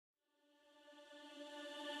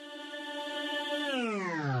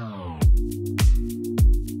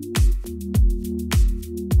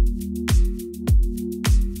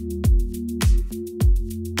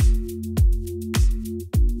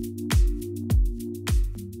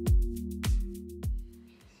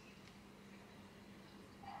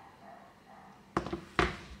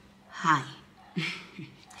Hi.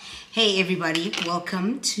 Hey everybody,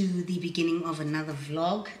 welcome to the beginning of another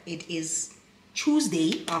vlog. It is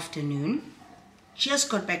Tuesday afternoon. Just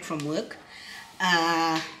got back from work.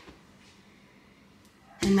 And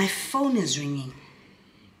my phone is ringing.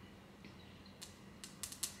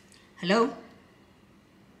 Hello?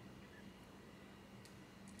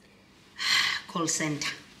 Call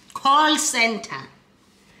center. Call center.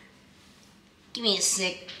 Give me a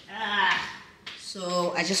sec.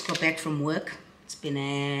 So I just got back from work. It's been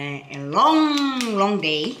a long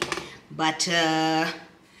day, but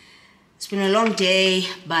it's been a long day,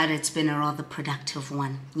 but it's been a rather productive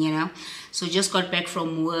one, you know. So just got back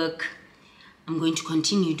from work. I'm going to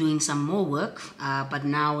continue doing some more work, but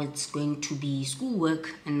now it's going to be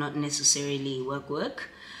schoolwork and not necessarily work.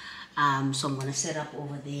 So I'm going to set up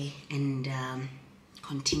over there and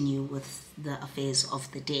continue with the affairs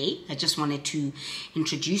of the day. I just wanted to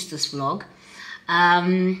introduce this vlog.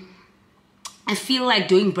 I feel like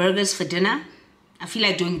doing burgers for dinner. I feel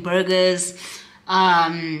like doing burgers,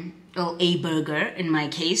 or a burger in my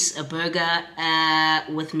case, a burger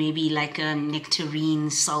with maybe like a nectarine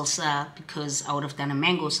salsa, because I would have done a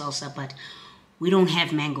mango salsa, but we don't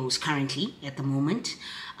have mangoes currently at the moment.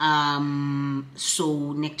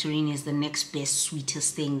 So nectarine is the next best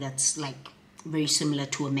sweetest thing that's like very similar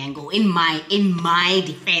to a mango in my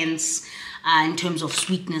defense, in terms of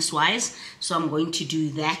sweetness wise. So I'm going to do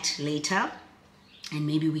that later, and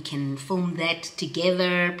maybe we can film that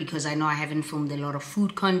together, because I know I haven't filmed a lot of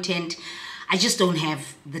food content. I just don't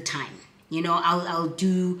have the time, you know. I'll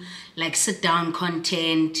do like sit down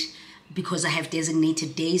content because I have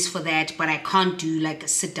designated days for that, but I can't do like a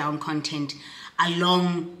sit down content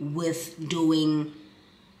along with doing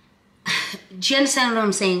do you understand what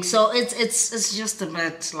I'm saying? So it's just a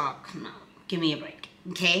bit like, no, give me a break.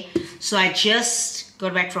 Okay, so I just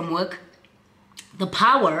got back from work. The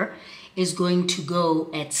power is going to go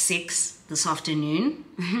at 6 this afternoon.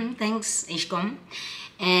 Thanks, Ishkom.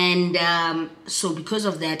 And so because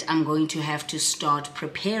of that, I'm going to have to start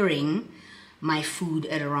preparing my food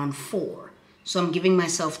at around 4. So I'm giving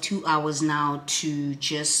myself 2 hours now to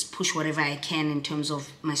just push whatever I can in terms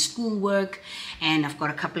of my schoolwork. And I've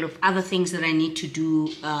got a couple of other things that I need to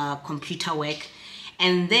do, computer work.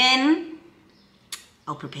 And then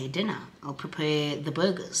I'll prepare dinner. I'll prepare the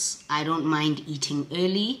burgers. I don't mind eating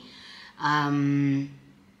early, and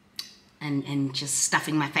just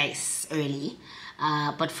stuffing my face early.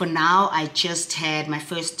 But for now, I just had my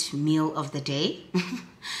first meal of the day.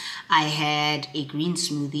 I had a green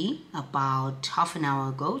smoothie about half an hour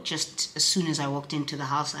ago. Just as soon as I walked into the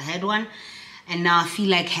house, I had one. And now I feel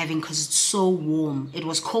like having, because it's so warm. It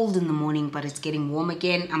was cold in the morning, but it's getting warm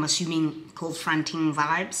again. I'm assuming cold fronting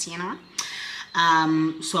vibes, you know.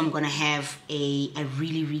 So I'm gonna have I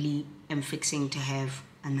really am fixing to have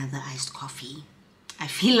another iced coffee. I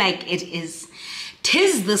feel like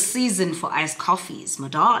tis the season for iced coffees, my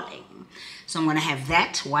darling. So I'm gonna have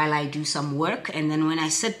that while I do some work, and then when I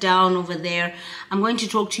sit down over there, I'm going to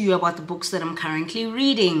talk to you about the books that I'm currently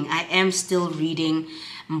reading. I am still reading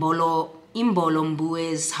Imbolo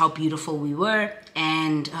Mbue's How Beautiful We Were,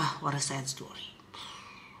 and what a sad story.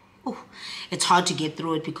 Ooh, it's hard to get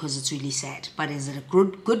through it because it's really sad. But is it a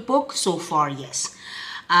good book? So far, yes.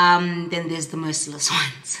 Then there's the Merciless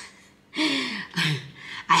ones.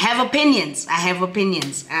 I have opinions.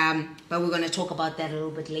 But we're going to talk about that a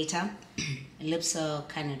little bit later. My lips are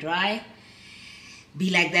kind of dry.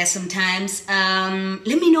 Be like that sometimes.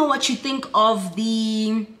 Let me know what you think of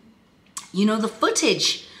the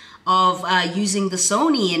footage of using the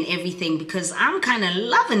Sony and everything, because I'm kind of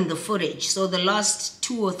loving the footage. So the last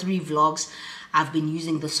 2 or 3 vlogs, I've been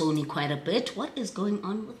using the Sony quite a bit. What is going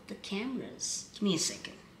on with the cameras? Give me a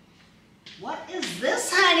second. What is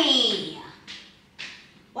this, honey?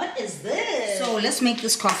 What is this? So let's make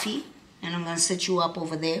this coffee, and I'm going to set you up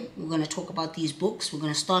over there. We're going to talk about these books. We're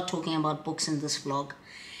going to start talking about books in this vlog.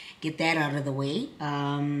 Get that out of the way.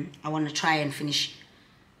 I want to try and finish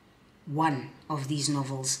one of these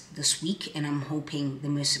novels this week, and I'm hoping the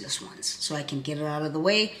Merciless ones, so I can get it out of the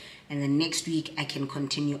way, and then next week I can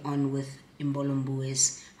continue on with Imbolo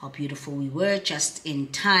Mbue's How Beautiful We Were, just in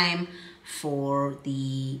time for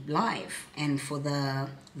the live and for the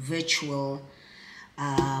virtual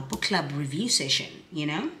book club review session, you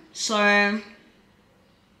know. So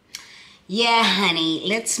yeah, honey,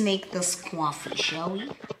 let's make this coffee, shall we?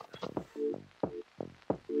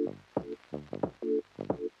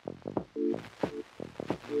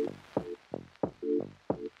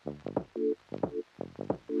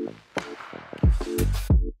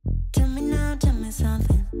 Tell me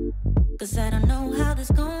something, 'cause I don't know how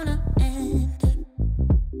this gonna end.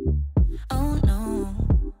 Oh no,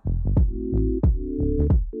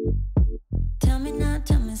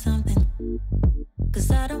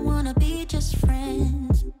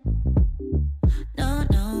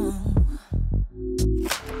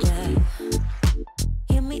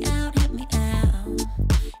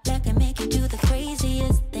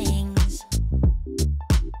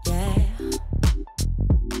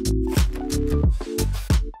 I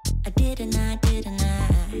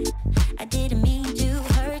didn't mean to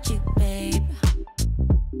hurt you, babe.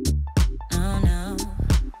 Oh no.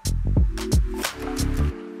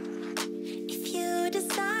 If you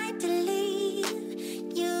decide to leave,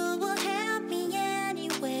 you will help me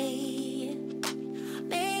anyway.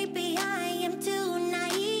 Maybe I am too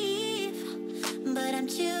naive, but I'm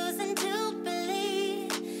choosing to believe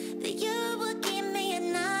that you will give me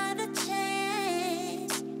another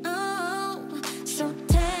chance. Oh, so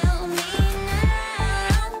tell me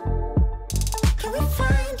now, can we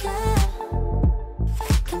find love?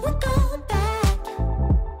 Can we go back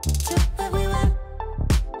to where we were?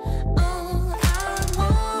 All I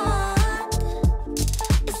want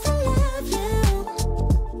is to love you.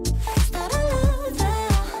 Start all over.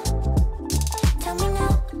 Tell me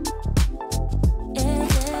now. Yeah,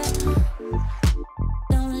 yeah.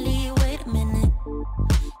 Don't leave, wait a minute.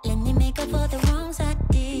 Let me make up for the wrongs I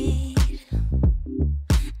did.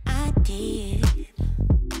 I did.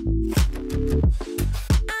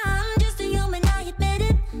 I'm just a human, I admit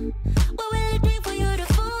it. What will it take for you to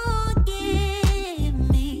forgive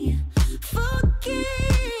me? Forgive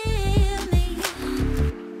me.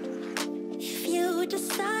 If you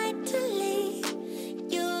decide to leave,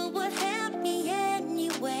 you would help me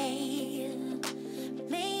anyway.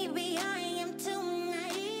 Maybe I am too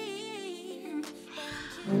naive.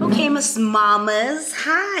 Okay, Miss Mamas.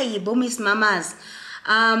 Hi, Miss Mamas.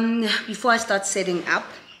 Before I start setting up,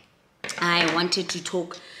 I wanted to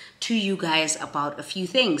talk to you guys about a few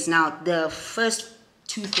things. Now, the first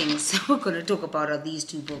two things we're going to talk about are these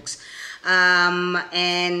two books.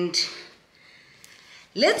 And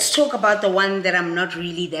let's talk about the one that I'm not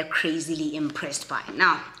really that crazily impressed by.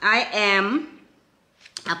 Now, I am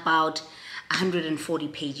about 140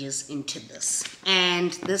 pages into this.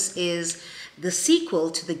 And this is the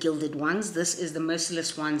sequel to The Gilded Ones. This is The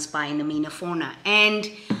Merciless Ones by Namina Fauna.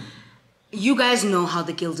 And you guys know how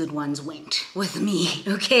The Gilded Ones went with me,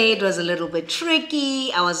 okay? It was a little bit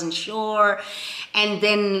tricky. I wasn't sure. And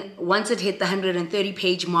then once it hit the 130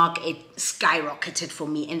 page mark, it skyrocketed for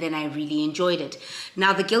me. And then I really enjoyed it.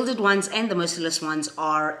 Now, The Gilded Ones and The Merciless Ones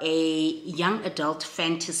are a young adult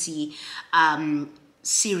fantasy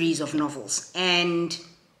series of novels. And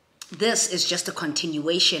this is just a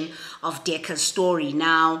continuation of Decca's story.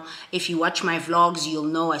 Now, if you watch my vlogs, you'll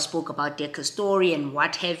know I spoke about Decca's story and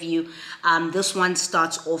what have you. This one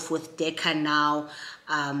starts off with Decca now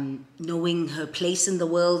knowing her place in the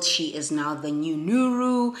world. She is now the new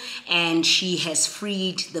Nuru, and she has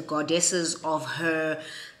freed the goddesses of her,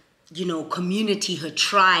 you know, community, her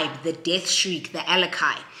tribe, the Death Shriek, the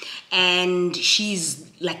Alakai. And she's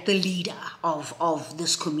like the leader of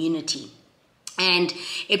this community. And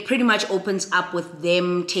it pretty much opens up with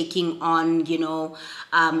them taking on, you know,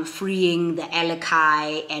 freeing the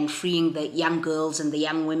Alakai and freeing the young girls and the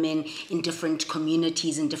young women in different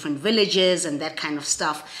communities, in different villages and that kind of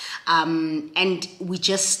stuff. And we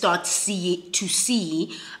just start to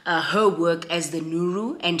see her work as the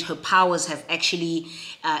Nuru, and her powers have actually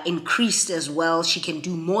increased as well. She can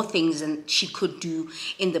do more things than she could do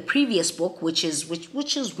in the previous book, which is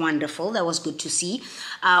wonderful. That was good to see.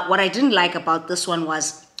 What I didn't like about this one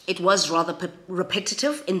was it was rather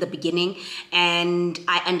repetitive in the beginning, and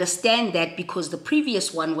I understand that because the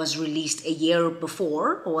previous one was released a year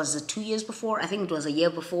before, or was it 2 years before? I think it was a year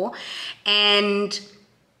before. And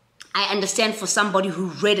I understand for somebody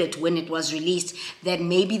who read it when it was released that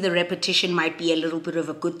maybe the repetition might be a little bit of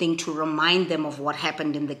a good thing to remind them of what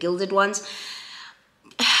happened in The Gilded Ones.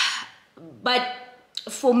 But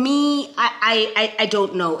for me, I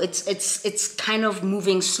don't know. It's kind of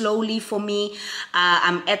moving slowly for me.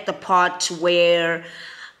 I'm at the part where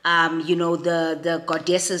you know, the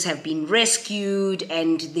goddesses have been rescued,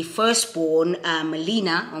 and the firstborn,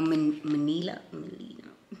 Melina, or Melina.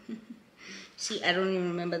 See, I don't even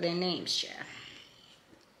remember their names, Chair.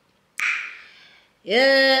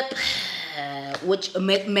 Yep. Which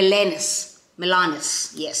Melanus,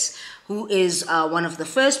 yes, who is one of the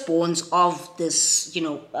firstborns of this, you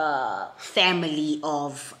know, family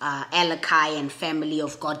of Alakai and family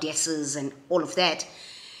of goddesses and all of that.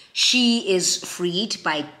 She is freed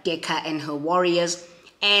by Decca and her warriors,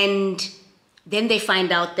 and then they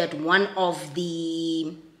find out that one of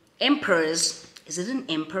the emperors, is it an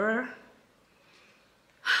emperor?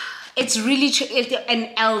 It's really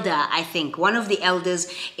an elder, I think. One of the elders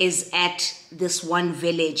is at this one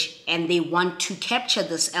village, and they want to capture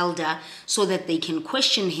this elder so that they can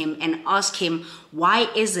question him and ask him, why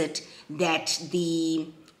is it that the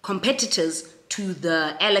competitors to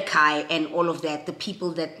the Alakai and all of that, the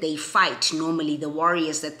people that they fight, normally the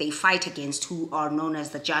warriors that they fight against, who are known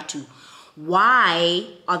as the Jatu, why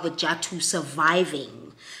are the Jatu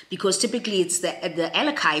surviving? Because typically it's the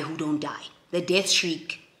Alakai who don't die. The death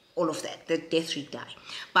shriek, all of that, the death shriek die.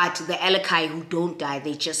 But the Alakai who don't die,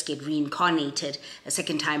 they just get reincarnated a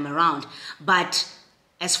second time around. But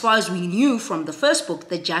as far as we knew from the first book,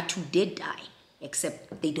 the Jatu did die,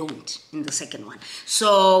 except they don't in the second one.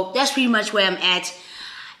 So that's pretty much where I'm at.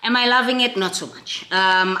 Am I loving it? Not so much.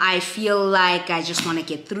 I feel like I just want to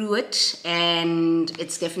get through it, and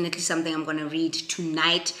it's definitely something I'm going to read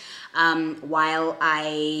tonight while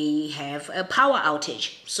I have a power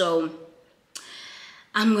outage. So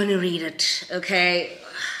I'm going to read it, okay?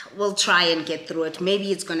 We'll try and get through it.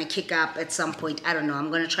 Maybe it's going to kick up at some point. I don't know. I'm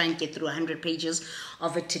going to try and get through 100 pages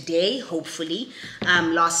of it today, hopefully.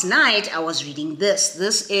 Last night, I was reading this.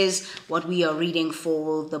 This is what we are reading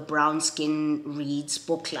for the Brown Skin Reads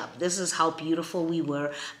Book Club. This is How Beautiful We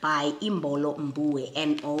Were by Imbolo Mbue.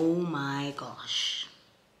 And oh my gosh.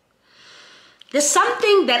 There's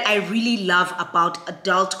something that I really love about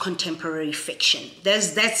adult contemporary fiction.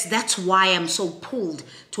 That's why I'm so pulled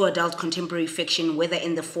to adult contemporary fiction, whether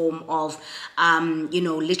in the form of,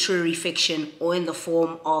 literary fiction or in the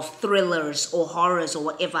form of thrillers or horrors or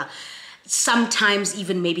whatever. Sometimes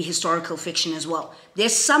even maybe historical fiction as well.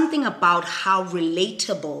 There's something about how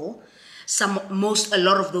relatable a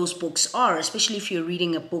lot of those books are, especially if you're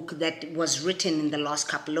reading a book that was written in the last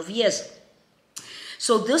couple of years.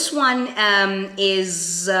 So this one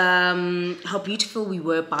is How Beautiful We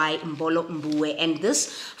Were by Mbolo Mbue, and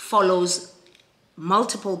this follows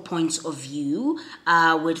multiple points of view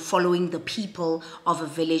with following the people of a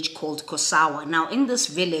village called Kosawa. Now, in this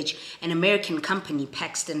village, an American company,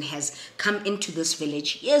 Paxton, has come into this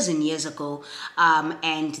village years and years ago,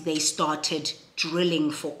 and they started drilling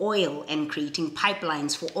for oil and creating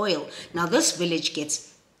pipelines for oil. Now, this village gets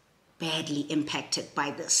badly impacted by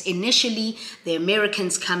this. Initially, the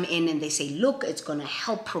Americans come in and they say, look, it's going to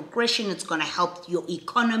help progression, it's going to help your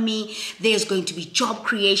economy, there's going to be job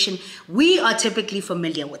creation. We are typically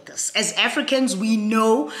familiar with this. As Africans, we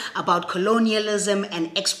know about colonialism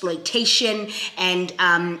and exploitation and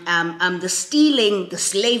the stealing, the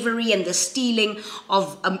slavery and the stealing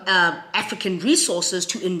of African resources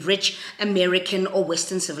to enrich American or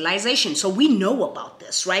Western civilization. So we know about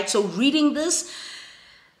this, right? So reading this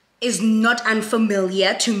is not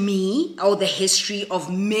unfamiliar to me or the history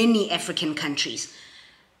of many African countries.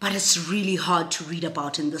 But it's really hard to read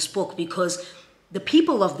about in this book because the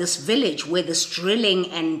people of this village where this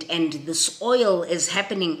drilling and this oil is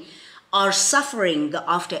happening are suffering the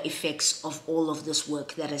after effects of all of this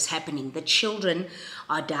work that is happening. The children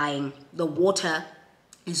are dying, the water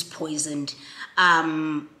is poisoned,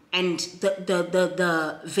 and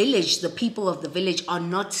the village, the people of the village are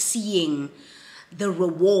not seeing the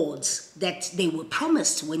rewards that they were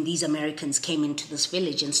promised when these Americans came into this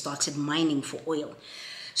village and started mining for oil.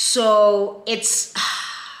 So it's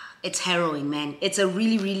harrowing, man. It's a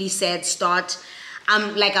really, really sad start.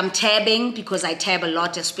 I'm tabbing because I tab a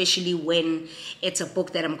lot, especially when it's a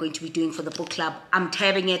book that I'm going to be doing for the book club. I'm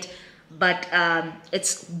tabbing it, but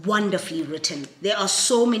it's wonderfully written. There are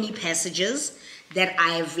so many passages that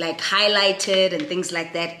I've highlighted and things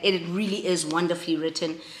like that. It really is wonderfully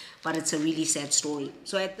written. But it's a really sad story.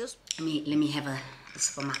 So at this, let me have a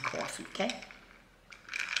sip of my coffee, okay?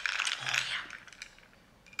 Oh,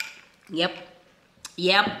 yeah.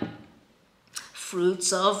 Yep.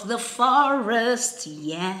 Fruits of the forest,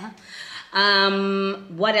 yeah.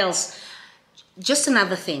 What else? Just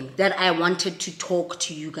another thing that I wanted to talk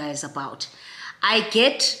to you guys about. I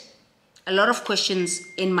get a lot of questions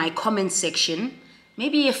in my comment section.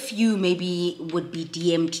 Maybe a few would be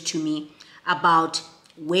DM'd to me about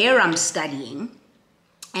where I'm studying,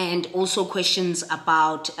 and also questions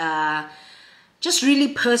about just really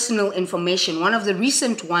personal information. One of the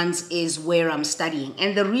recent ones is where I'm studying.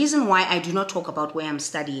 And the reason why I do not talk about where I'm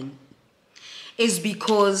studying is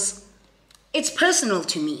because it's personal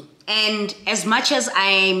to me. And as much as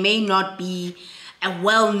I may not be a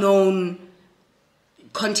well-known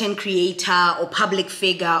content creator or public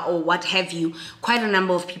figure or what have you, quite a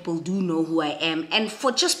number of people do know who I am. And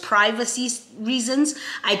for just privacy reasons,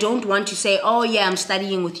 I don't want to say, oh yeah, I'm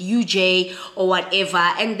studying with UJ or whatever,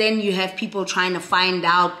 and then you have people trying to find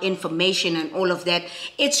out information and all of that.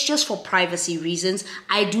 It's just for privacy reasons.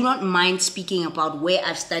 I do not mind speaking about where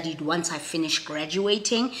I've studied once I finish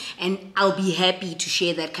graduating, and I'll be happy to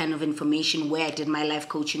share that kind of information, where I did my life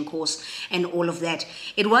coaching course and all of that.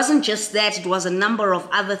 It wasn't just that, it was a number of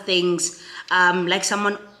other things. Like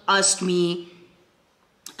someone asked me,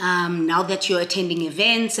 now that you're attending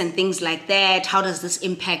events and things like that, how does this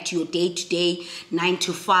impact your day-to-day 9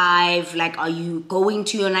 to 5? Like, are you going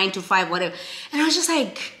to your 9 to 5, whatever? And I was just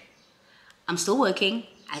like, I'm still working.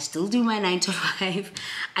 I still do my 9 to 5.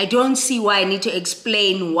 I don't see why I need to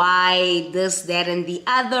explain why this, that, and the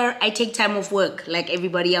other. I take time off work like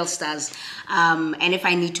everybody else does. And if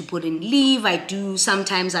I need to put in leave, I do.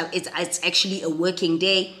 Sometimes it's actually a working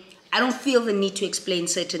day. I don't feel the need to explain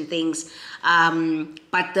certain things.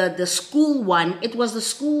 But the school one, it was the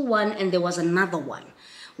school one, and there was another one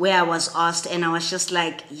where I was asked, and I was just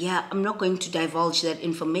like, yeah, I'm not going to divulge that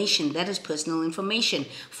information. That is personal information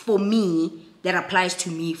for me, that applies to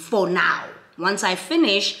me for now. Once I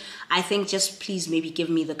finish, I think just please maybe give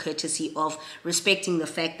me the courtesy of respecting the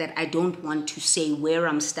fact that I don't want to say where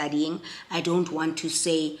I'm studying. I don't want to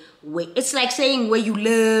say where. It's like saying where you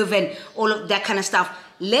live and all of that kind of stuff.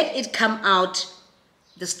 Let it come out,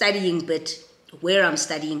 the studying bit, where I'm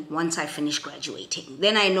studying, once I finish graduating.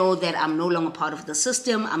 Then I know that I'm no longer part of the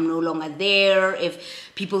system. I'm no longer there.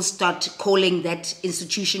 If people start calling that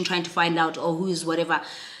institution, trying to find out, oh, who is whatever,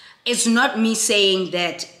 it's not me saying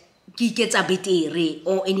that he gets a bit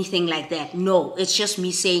or anything like that. No, it's just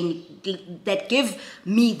me saying that give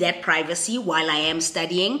me that privacy while I am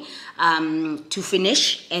studying to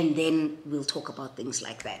finish, and then we'll talk about things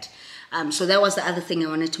like that. So that was the other thing I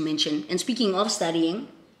wanted to mention. And speaking of studying,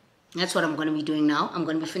 that's what I'm going to be doing now. I'm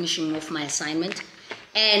going to be finishing off my assignment.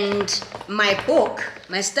 And my book,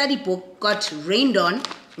 my study book, got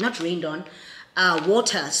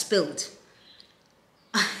water spilled.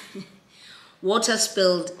 Water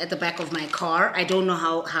spilled at the back of my car. I don't know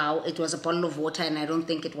how. It was a bottle of water, and I don't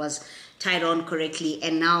think it was tied on correctly.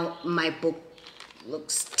 And now my book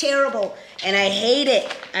looks terrible, and I hate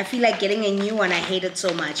it. I feel like getting a new one. I hate it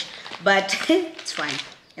so much. But it's fine.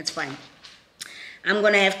 It's fine. I'm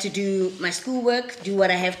going to have to do my schoolwork, do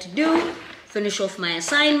what I have to do, finish off my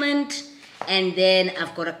assignment, and then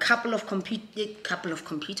I've got a couple of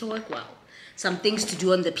computer work. Wow. Some things to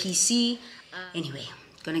do on the PC. Anyway,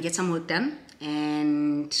 going to get some work done,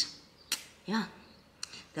 and yeah,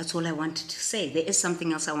 that's all I wanted to say. There is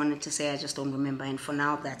something else I wanted to say, I just don't remember, and for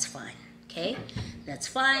now, that's fine. Okay? That's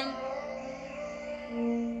fine.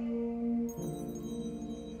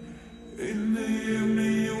 In the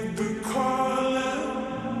evening you'll be calling.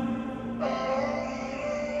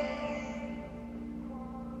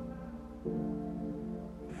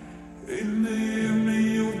 In the evening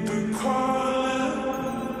you'll be calling.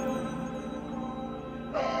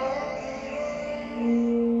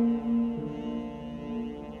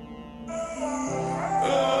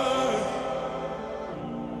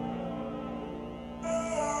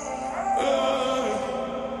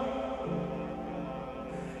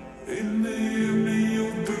 In the evening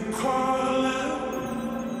you'll be calling.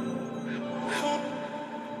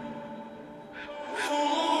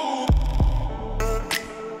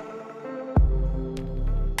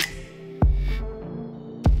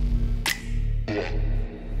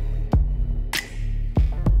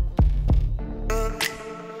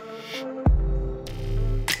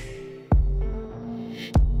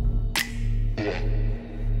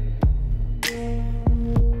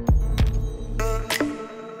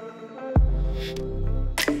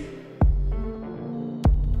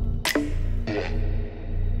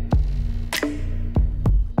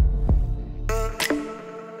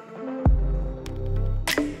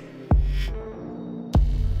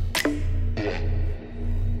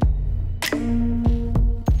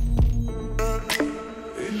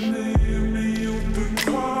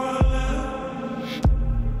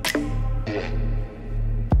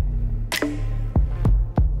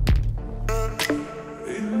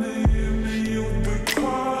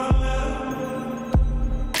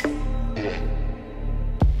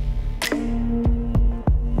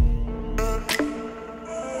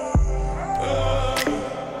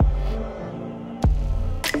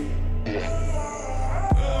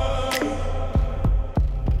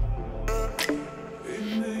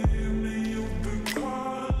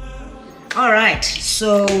 All right,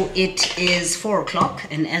 so it is 4 o'clock,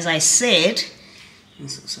 and as I said, I'm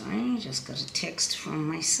so sorry, just got a text from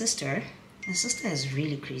my sister. My sister has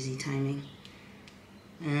really crazy timing.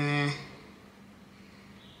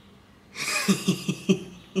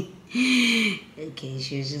 Okay,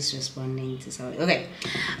 she was just responding to something. Okay,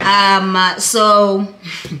 so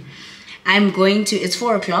I'm going to, it's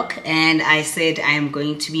 4 o'clock, and I said I'm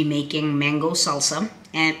going to be making mango salsa,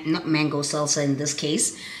 and not mango salsa in this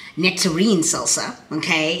case, nectarine salsa,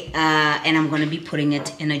 okay? And I'm going to be putting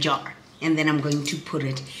it in a jar, and then I'm going to put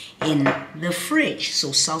it in the fridge. So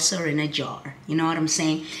salsa in a jar, you know what I'm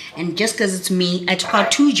saying? And just because it's me, I took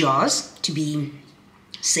out 2 jars to be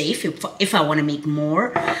safe. If I want to make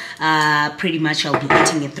more, pretty much I'll be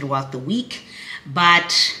eating it throughout the week,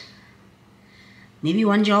 but maybe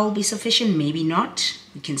 1 jar will be sufficient, maybe not.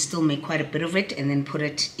 you can still make quite a bit of it and then put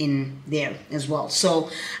it in there as well. So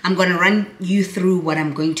I'm going to run you through what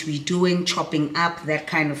I'm going to be doing, chopping up, that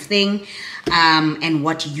kind of thing, and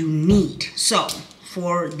what you need. So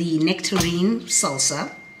for the nectarine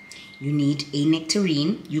salsa, you need a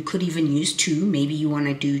nectarine. You could even use 2. Maybe you want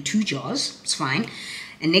to do 2 jars. It's fine.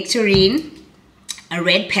 A nectarine, a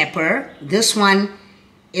red pepper. This one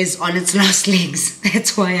is on its last legs.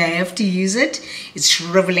 That's why I have to use it. It's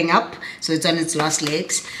shriveling up, so it's on its last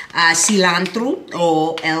legs. Cilantro,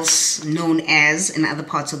 or else known as in other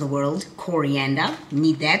parts of the world, coriander.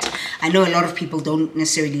 Need that. I know a lot of people don't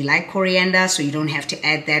necessarily like coriander, so you don't have to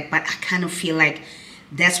add that, but I kind of feel like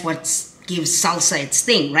that's what gives salsa its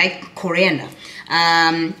thing, right? Coriander.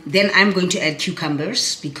 Then I'm going to add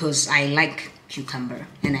cucumbers because I like cucumber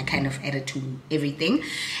and I kind of add it to everything.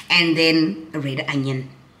 And then a red onion.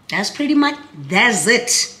 That's pretty much, that's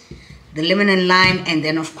it. The lemon and lime, and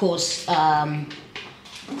then of course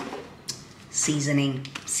seasoning.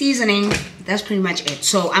 That's pretty much it.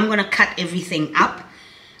 So I'm gonna cut everything up.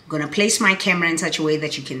 I'm gonna place my camera in such a way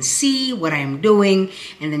that you can see what I'm doing,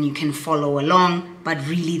 and then you can follow along. But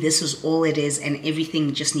really, this is all it is, and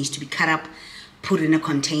everything just needs to be cut up, put in a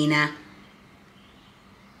container,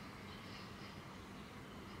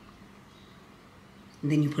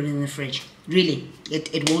 and then you put it in the fridge. Really,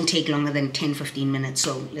 it won't take longer than 10-15 minutes,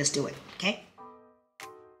 so let's do it, okay?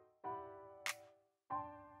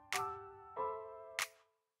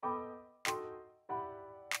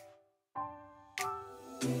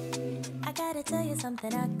 I gotta tell you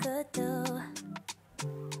something I could do.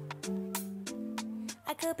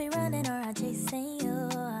 I could be running around chasing you,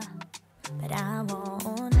 but I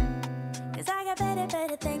won't. Cause I got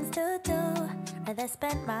better things to do. Rather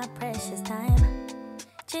spend my precious time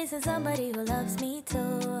chasing somebody who loves me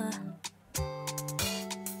too.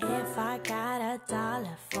 If I got $1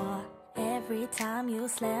 for every time you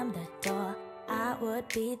slam the door, I would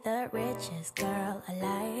be the richest girl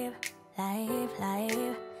alive.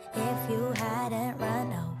 If you hadn't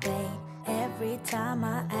run away every time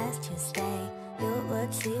I asked you stay, you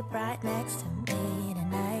would sleep right next to me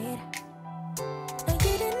tonight. No,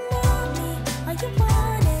 you didn't want me, all you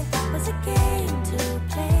wanted was a game to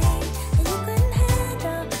play, and you couldn't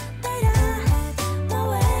handle that I had my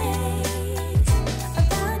ways.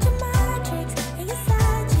 Around your mind tricks and your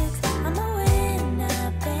side chicks, I'm a winner,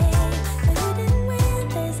 babe. No, you didn't win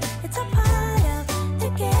this, it's a part of the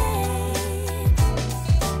game.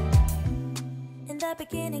 In the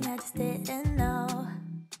beginning I just didn't know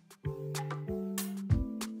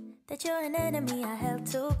that you're an enemy I held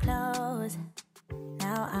too close.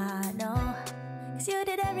 Now I know, cause you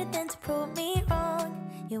did everything to prove me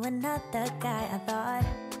wrong. You were not the guy I thought.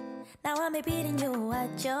 Now I'm beating you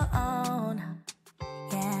at your own.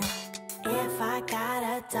 Yeah. If I got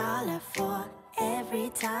 $1 for every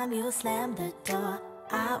time you slam the door,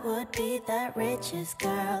 I would be the richest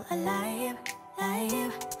girl alive. But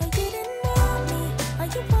you didn't want me, all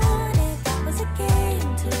you wanted was a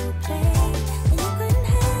game to play, and you couldn't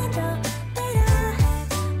handle that I had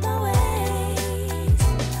my ways.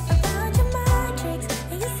 Around your mind tricks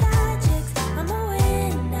and your side chicks, I'm a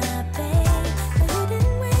winner, babe. But you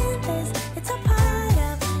didn't win this, it's a part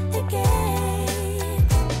of the game.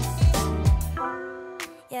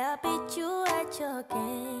 Yeah, I beat you at your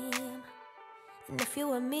game, and if you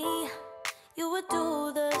were me, you would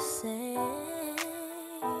do the same.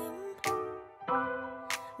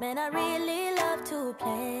 Man, I really love to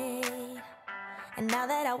play, and now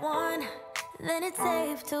that I won, then it's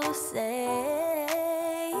safe to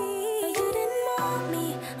say you didn't want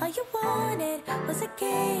me, all you wanted was a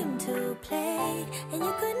game to play, and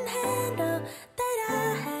you couldn't handle that I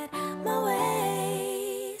had my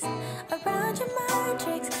ways. Around your mind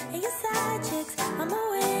tricks and your side chicks, I'm a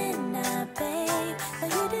winner, babe. No,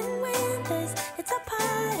 you didn't win this, it's a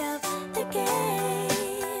part of the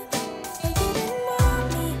game. And you didn't want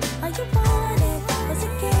me, all you wanted was a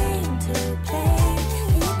game to play,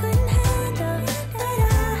 and you couldn't handle that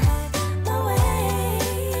I had my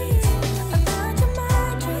ways. Around your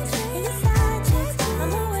mind tricks and your side chicks,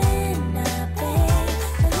 I'm a winner, babe.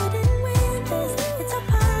 No, you didn't win this, it's a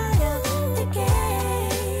part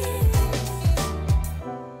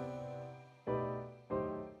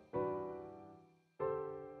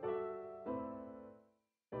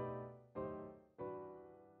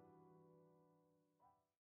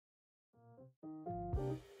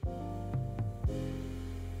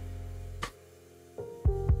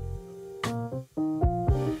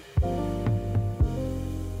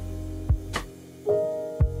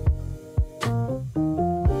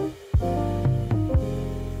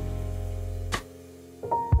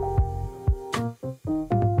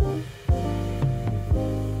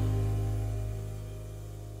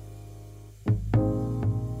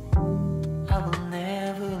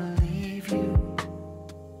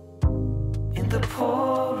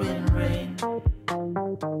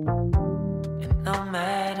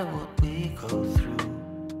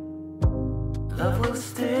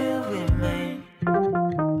we made.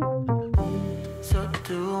 So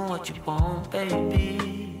do what you want,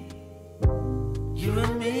 baby. You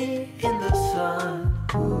and me in the sun.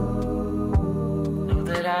 Know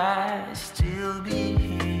that I still be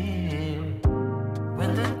here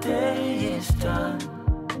when the day is done.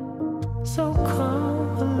 So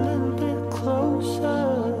come a little bit closer,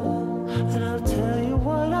 and I'll tell you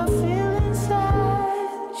what I feel inside.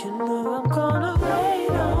 You know I'm gonna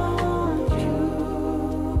wait on you.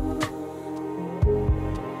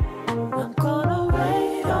 I'm gonna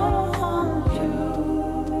wait on you.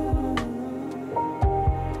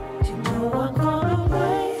 You know I'm gonna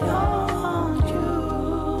wait on you.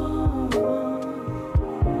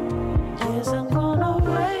 Yes, I'm gonna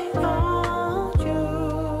wait on you.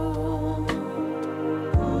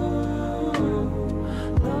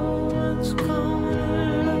 No one's gonna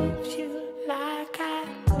love you like I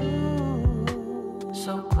do.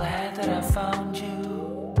 So glad that I found you.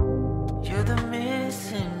 You're the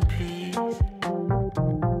missing piece,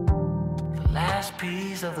 the last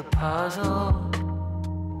piece of the puzzle.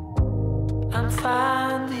 I'm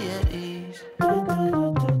finally at ease.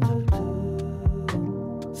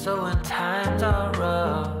 So when times are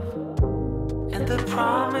rough and the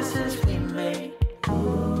promises we make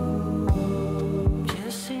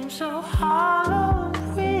just seem so hard